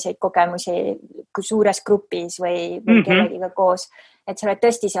saa selliseid kogemusi suures grupis või kellegiga koos. Et seal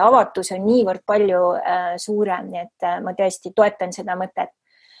tõesti see avatus on niivõrd palju suurem, nii et ma tõesti toetan seda mõtet.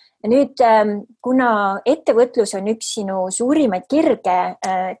 Ja nüüd, kuna ettevõtlus on üks sinu suurimaid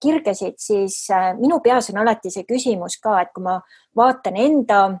kirgesid, siis minu peas on alati see küsimus ka, et kui ma vaatan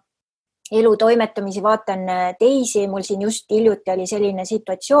enda elu toimetamisi, vaatan teisi, mul siin just hiljuti oli selline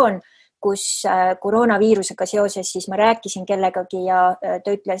situatsioon, kus koroonaviirusega seoses siis ma rääkisin kellegagi ja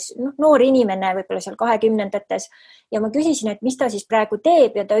ta ütles, noor inimene võib-olla seal 20-ndates ja ma küsisin, et mis ta siis praegu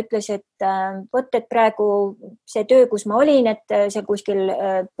teeb ja ta ütles, et praegu see töö, kus ma olin, et seal kuskil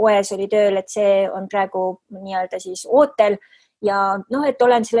poes oli tööl, et see on praegu nii-öelda siis ootel ja et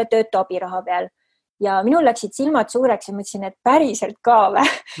olen selle töötu abiraha peal. Ja minul läksid silmad suureks ja mõtlesin, et päriselt ka või.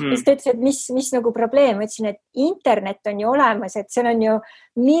 Siis ta ütles, et mis nagu probleem. Ma ütlesin, et internet on ju olemas, et seal on ju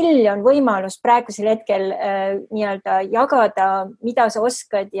miljon võimalust praegusel hetkel nii-öelda jagada, mida sa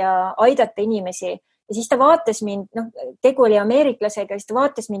oskad ja aidata inimesi. Ja siis ta vaatas mind, tegu oli ameeriklasega, siis ta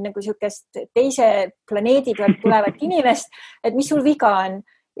vaatas mind nagu siukest teise planeedi pealt tulevat inimest, et mis sul viga on.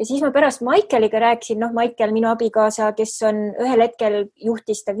 Ja siis ma pärast Maikeliga rääkisin, Maikel, minu abikaasa, kes on ühel hetkel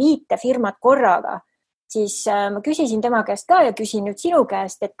juhtis ta 5 firmat korraga. Siis ma küsisin tema käest ka ja küsin nüüd sinu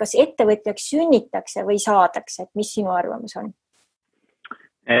käest, et kas ettevõtjaks sünnitakse või saadakse, et mis sinu arvamus on?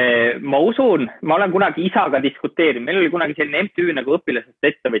 Ma usun, ma olen kunagi isaga diskuteerinud, meil oli kunagi selline MTÜ nagu õpilasest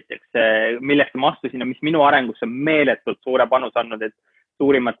ettevõtjaks, millest ma astusin ja mis minu arengusse meeletult suure panus andnud, et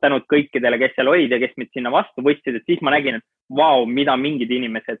suurimad tänud kõikidele, kes seal olid ja kes meid sinna vastu võtsid, et siis ma nägin, et vau, mida mingid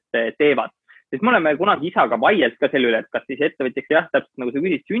inimesed teevad. Siis me oleme kunagi isaga vaield ka selle üle, et kas siis ettevõtjaks jah, täpselt nagu sa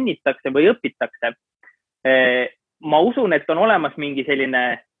küsid, sünnitakse või õpitakse. ma usun, et on olemas mingi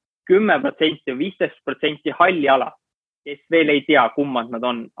selline 10% või 15% halli ala, kes veel ei tea, kummad nad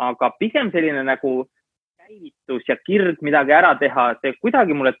on, aga pigem selline nagu käivitus ja kirg midagi ära teha. See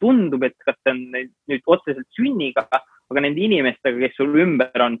kuidagi mulle tundub, et kas see on nüüd otseselt sünniga, aga nende inimestega, kes sul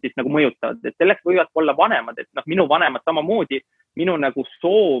ümber on, siis nagu mõjutavad, et selleks võivad olla vanemad, et minu vanemad samamoodi, minu nagu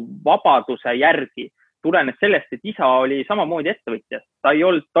soov vabaduse järgi tulenes sellest, et isa oli samamoodi ettevõtja. Ta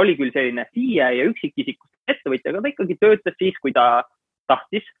oli küll selline FIE ja üksikisikust ettevõtja, aga ta ikkagi töötas siis, kui ta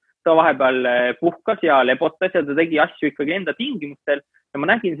tahtis. Ta vahepeal puhkas ja lebotas ja ta tegi asju ikkagi enda tingimustel ja ma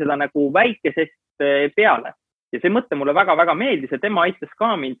nägin seda nagu väikesest peale. Ja see mõte mulle väga-väga meeldis ja tema aitas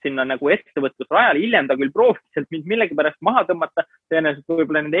ka mind sinna nagu ettevõtlusrajale. Hiljem ta küll proovis sealt mind millegi pärast maha tõmmata. Tõenäoliselt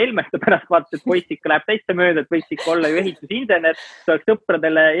võib-olla nende helmeste pärast vaatas, et poiss ikka läheb täitsa mööda, et võiks ikka olla ju ehitusinsener. See oleks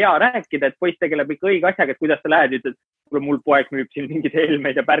sõpradele hea rääkida, et poiss tegeleb ikka õige asjaga, et kuidas sa lähed, ütled, mul poeg müüb siin mingid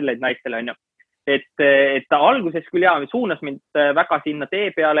helmeid ja pärleid naistele, on ju. Et ta alguses küll suunas mind väga sinna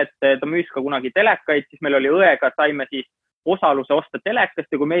tee peale, et ta müüs ka kunagi telekaid, siis meil oli õega, saime siis osaluse osta telekast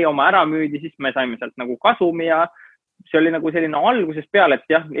ja kui meie oma ära müüdi, siis me saime sealt nagu kasumi ja see oli nagu selline algusest peale,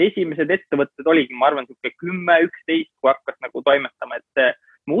 et jah, esimesed ettevõtted oligi, ma arvan, 10-11, kui hakkas nagu toimetama, et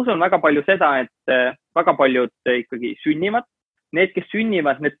ma usun väga palju seda, et väga paljud ikkagi sünnivad. Need, kes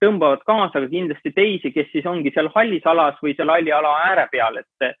sünnivad, need tõmbavad kaasa, aga kindlasti teisi, kes siis ongi seal hallis alas või seal halli ala ääre peal,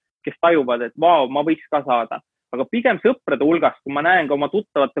 et kes tajuvad, et vau, ma võiks ka saada. Aga pigem sõprade hulgast, kui ma näen ka oma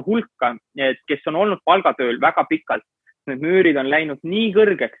tuttavate hulka, et kes on olnud palgatööl väga pikalt, need müürid on läinud nii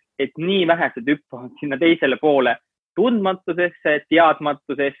kõrgeks, et nii vähesed hüppavad sinna teisele poole tundmatusesse,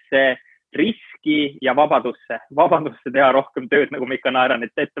 teadmatusesse, riski ja vabadusse teha rohkem tööd, nagu ma ikka naeran,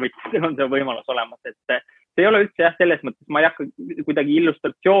 et ettevõtjatel on see võimalus olemas, et see ei ole üldse selles mõttes, ma ei hakka kuidagi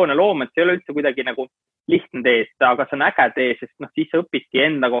illustratsioone looma, et see ei ole üldse kuidagi nagu lihtne tee, aga see on äge tee, sest siis sa õpidki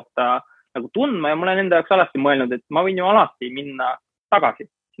enda kohta nagu tundma ja ma olen enda jaoks alati mõelnud, et ma võin ju alati minna tagasi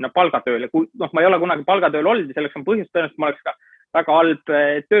sinna palgatööle. Ma ei ole kunagi palgatööl olnud ja selleks on põhjust tõenäoliselt, ma oleks ka väga halb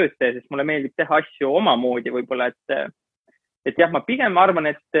töötaja, sest mulle meeldib teha asju omamoodi võib-olla, et jah, ma pigem arvan,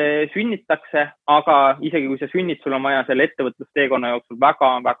 et sünnitakse, aga isegi kui sa sünnid, sul on vaja selle ettevõtlusteekonna jooksul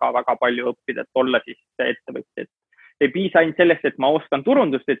väga palju õppida, et olla siis ettevõtja. Ei piisa ainult sellest, et ma oskan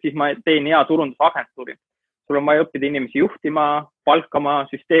turundust, et siis ma teen hea turundusagentuuri. Sul on vaja õppida inimesi juhtima, palkama,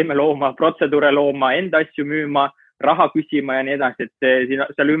 süsteeme looma, protseduure looma, enda asju müüma, raha küsima ja nii edasi,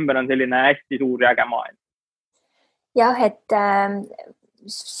 et seal ümber on selline hästi suur ja äge maailm. Jah, et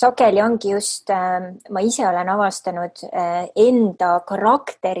sageli ongi just, ma ise olen avastanud enda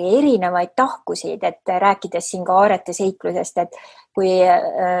karakteri erinevaid tahkusid, et rääkides siin ka aarete seiklusest, et kui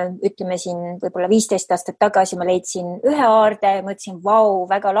ütleme siin võib-olla 15 aastat tagasi ma leidsin ühe aarde, mõtlesin, vau,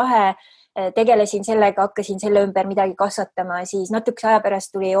 väga lahe, tegelesin sellega, hakkasin selle ümber midagi kasvatama, siis natukese aja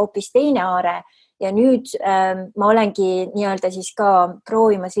pärast tuli hoopis teine aare. Ja nüüd ma olengi nii-öelda siis ka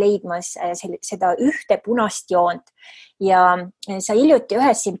proovimas leidmas seda ühte punast joont. Ja sa hiljuti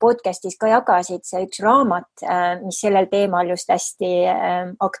ühes siin podcastis ka jagasid see üks raamat, mis sellel teemal just hästi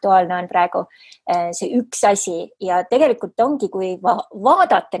aktuaalne on praegu, see üks asi. Ja tegelikult ongi, kui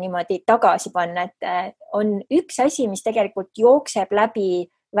vaadata niimoodi tagasi panna, et on üks asi, mis tegelikult jookseb läbi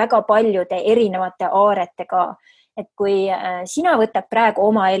väga paljude erinevate aaretega. Et kui sina võtad praegu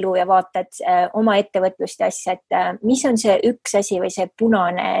oma elu ja vaatad oma ettevõtlust ja asja, et mis on see üks asi või see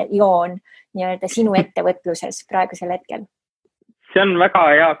punane joon nii-öelda sinu ettevõtluses praegusel hetkel? See on väga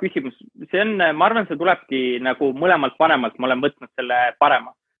hea küsimus. Ma arvan, see tulebki nagu mõlemalt vanemalt, ma olen võtnud selle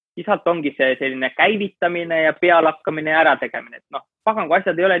parema. Isalt ongi see selline käivitamine ja pealakkamine ja ärategemine. Et pagan, kui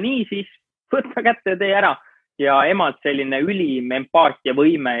asjad ei ole nii, siis võtta kätte ja tee ära. Ja emalt selline ülim empaatia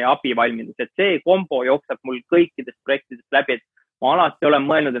võime ja abivalmidus, et see kombo jookseb mul kõikidest projektidest läbi, et ma alati olen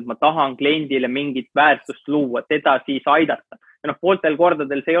mõelnud, et ma tahan kliendile mingit väärtust luua, teda siis aidata. Ja pooltel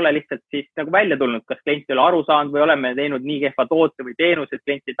kordadel see ei ole lihtsalt siis nagu välja tulnud, kas klient ei ole aru saanud või oleme teinud nii kehva toote või teenus, et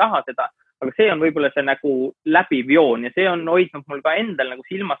klient ei taha seda, aga see on võib-olla see nagu läbiv joon ja see on hoidnud mul ka endal nagu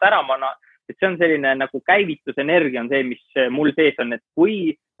silmas äramana, et see on selline nagu käivitusenergia on see, mis mul sees on, et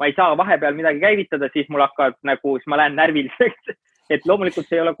kui ma ei saa vahepeal midagi käivitada, siis mul hakkab nagu, siis ma lähen närviliseks, et loomulikult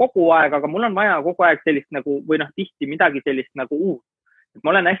see ei ole kogu aeg, aga mul on vaja kogu aeg sellist nagu, või tihti midagi sellist nagu uut.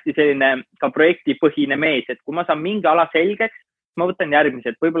 Ma olen hästi selline ka projektipõhine mees, et kui ma saan mingi ala selgeks, ma võtan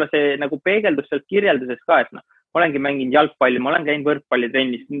järgmised, võib-olla see nagu peegeldus sealt kirjelduses ka, et ma olengi mänginud jalgpalli, ma olen käinud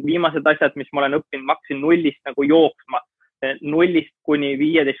võrkpallitrennis, viimased asjad, mis ma olen õppinud, ma hakkasin nullist nagu jooksma, nullist kuni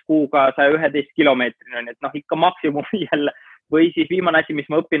 15 kuuga 111 kilomeetrini, et ikka maksimum jälle. Või siis viimane asi, mis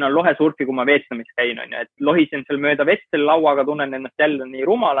ma õpin, on lohesurfi, kui ma Vietnamis käin, et lohisen seal mööda vett selle lauaga, tunnen ennast jälle nii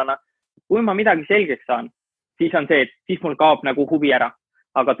rumalana. Kui ma midagi selgeks saan, siis on see, et siis mul kaob nagu huvi ära.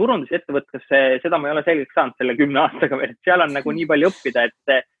 aga turundusettevõttes seda ma ei ole selgeks saanud selle 10 aastaga veel, et seal on nagu nii palju õppida,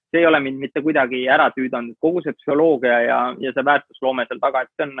 et see ei ole mind mitte kuidagi ära tüüdanud, kogu see psühholoogia ja see väärtusloome seal taga,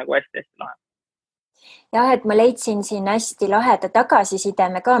 et see on nagu hästi-hästi lahe. Jah, et ma leidsin siin hästi laheda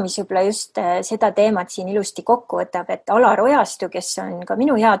tagasisideme ka, mis võib-olla just seda teemat siin ilusti kokku võtab, et Alar Ojastu, kes on ka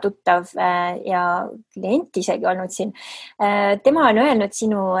minu hea tuttav ja klient isegi olnud siin, tema on öelnud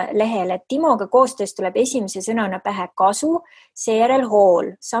sinu lehel, et Timoga koostöös tuleb esimese sõnana pähe kasu, seejärel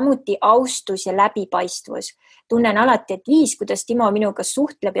hool, samuti austus ja läbipaistvus. Tunnen alati, et viis, kuidas Timo minuga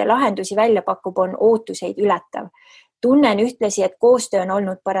suhtleb ja lahendusi välja pakub, on ootuseid ületav. Tunnen ühtlasi, et koostöö on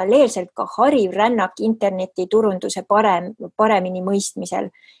olnud paralleelselt ka hariv rännak internetiturunduse paremini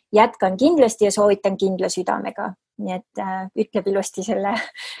mõistmisel. Jätkan kindlasti ja soovitan kindla südamega. Nii et ütleb ilusti selle,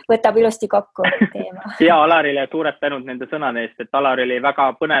 võtab ilusti kokku teema. Ja Alarile suured tänud nende sõnade eest, et Alar oli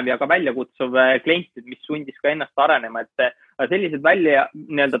väga põnev ja ka väljakutsuv klientid, mis sundis ka ennast arenema, et sellised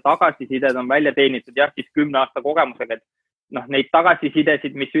tagasisided on välja teenitud siis 10 aasta kogemusega, et neid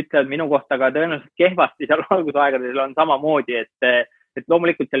tagasisidesid, mis ütlevad minu kohta ka tõenäoliselt kehvasti seal algusaegadel on samamoodi, et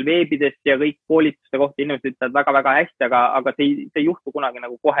loomulikult seal veebidest ja kõik koolituste kohta inimesed ütlevad väga-väga hästi, aga see ei juhtu kunagi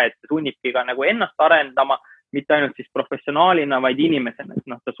nagu kohe, et see sunnibki ka nagu ennast arendama, mitte ainult siis professionaalina, vaid inimesena,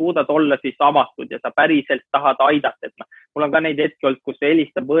 et sa suudad olla siis avatud ja sa päriselt tahad aidata, et mul on ka neid hetki olnud, kus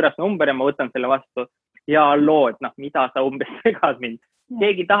helistab võõras number ja ma võtan selle vastu ja halloo, et mida sa umbes segad mind.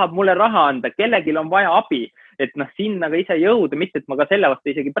 Keegi tahab mulle raha anda, kellelgi on vaja abi, et sinna ka ise jõuda, mitte et ma ka selle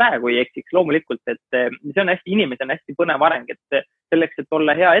vastu isegi praegu ei eksiks loomulikult, et see on inimesena hästi põnev areng, et selleks, et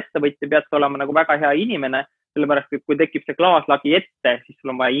olla hea ettevõtja, pead sa olema nagu väga hea inimene, sellepärast, et kui tekib see klaaslagi ette, siis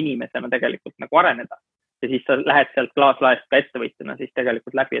sul on vaja inimesena tegelikult nagu areneda ja siis sa lähed sealt klaaslaest ka ettevõtjana siis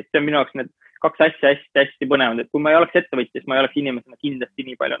tegelikult läbi, et see on minu jaoks need 2 asja hästi põnevad, et kui ma ei oleks ettevõtja, siis ma ei oleks inimesena kindlasti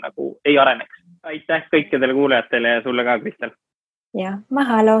nii palju nagu ei areneks. Aitäh kõikidele kuulajatele ja sulle ka, Kristel. Ja,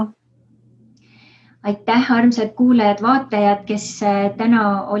 mahalo. Aitäh, armsad kuulajad, vaatajad, kes täna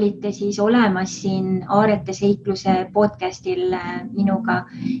olite siis olemas siin Aarete seikluse podcastil minuga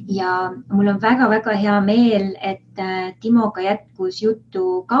ja mul on väga-väga hea meel, et Timoga jätkus juttu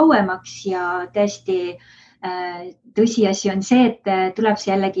kauemaks ja tõesti tõsiasi on see, et tuleb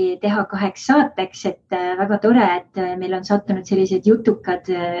see jällegi teha 2 saateks, et väga tore, et meil on sattunud sellised jutukad,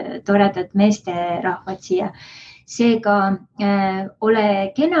 toredad meesterahvad siia. Seega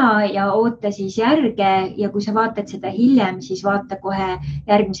ole kena ja oota siis järge ja kui sa vaatad seda hiljem, siis vaata kohe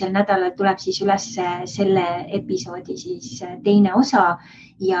järgmisel nädalal tuleb siis üles selle episoodi siis teine osa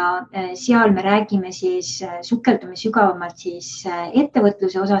ja seal me räägime siis, sukeldume sügavamalt siis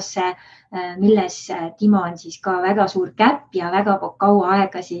ettevõtluse osasse, milles Timo on siis ka väga suur käpp ja väga kaua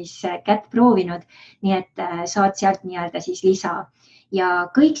aega siis kätt proovinud, nii et saad sealt nii-öelda siis lisa. Ja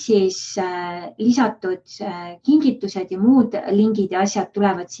kõik siis lisatud kingitused ja muud lingid ja asjad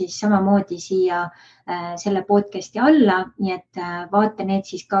tulevad siis samamoodi siia selle podcasti alla, nii et vaata need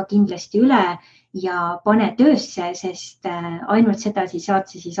siis ka kindlasti üle ja pane töösse, sest ainult seda siis saad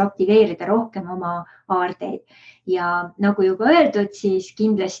siis aktiveerida rohkem oma aardeid. Ja nagu juba öeldud, siis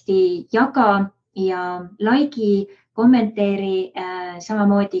kindlasti jaga ja laigi, kommenteeri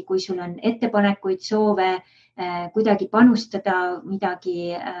samamoodi, kui sul on ettepanekuid, soove, kuidagi panustada,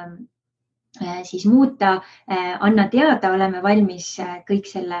 midagi siis muuta, anna teada, oleme valmis kõik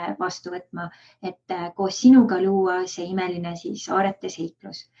selle vastu võtma, et koos sinuga luua see imeline siis Aarete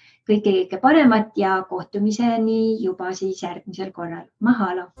seiklus. Kõike paremat ja kohtumiseni juba siis järgmisel korral.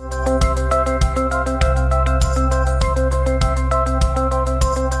 Mahalo!